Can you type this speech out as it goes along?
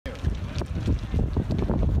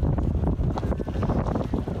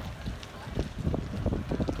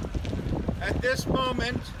At this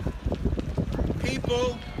moment,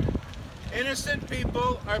 people, innocent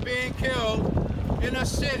people, are being killed in a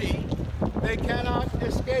city they cannot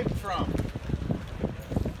escape from.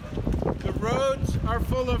 The roads are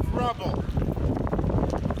full of rubble.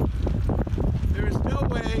 There is no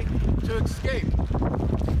way to escape.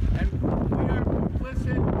 And we are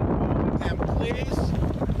complicit in them.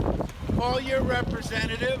 Please call your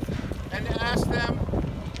representative and ask them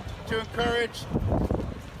to encourage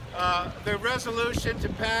the resolution to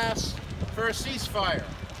pass for a ceasefire.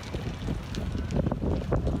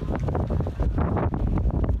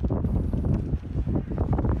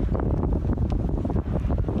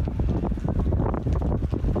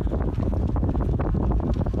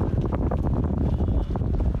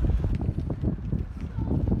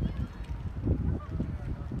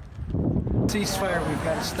 Ceasefire, we've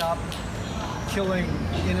got to stop killing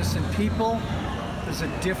innocent people. There's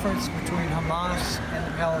a difference between Hamas and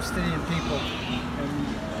the Palestinian people,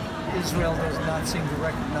 and Israel does not seem to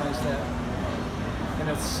recognize that, and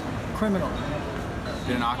it's criminal.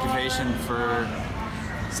 Been in occupation for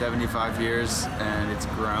 75 years, and it's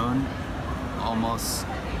grown almost,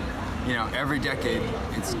 every decade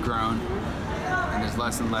it's grown, and there's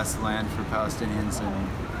less and less land for Palestinians,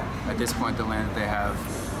 and at this point the land that they have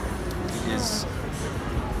is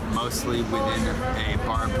mostly within a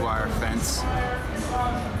barbed wire fence,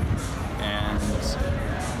 and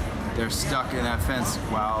they're stuck in that fence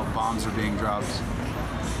while bombs are being dropped.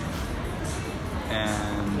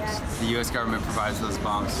 And the U.S. government provides those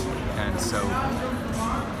bombs, and so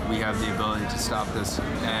we have the ability to stop this.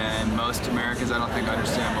 And most Americans, I don't think,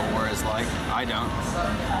 understand what war is like. I don't.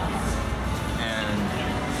 And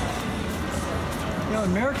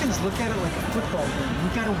Americans look at it like a football game. We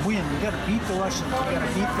got to win. We got to beat the Russians. We got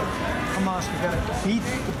to beat the Hamas. We got to beat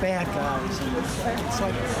the bad guys. And it's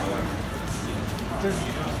like they're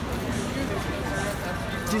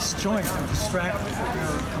disjointed and distracted.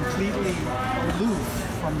 They're completely aloof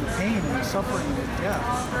from the pain and the suffering and the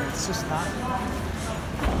death. And it's just not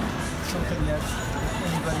something that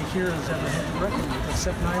anybody here has ever had to reckon with,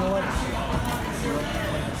 except 9/11.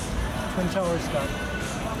 Twin Towers got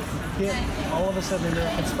hit. All of a sudden,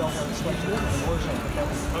 Americans felt what it's like to live in a war zone.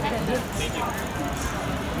 Okay, thank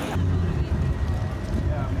you.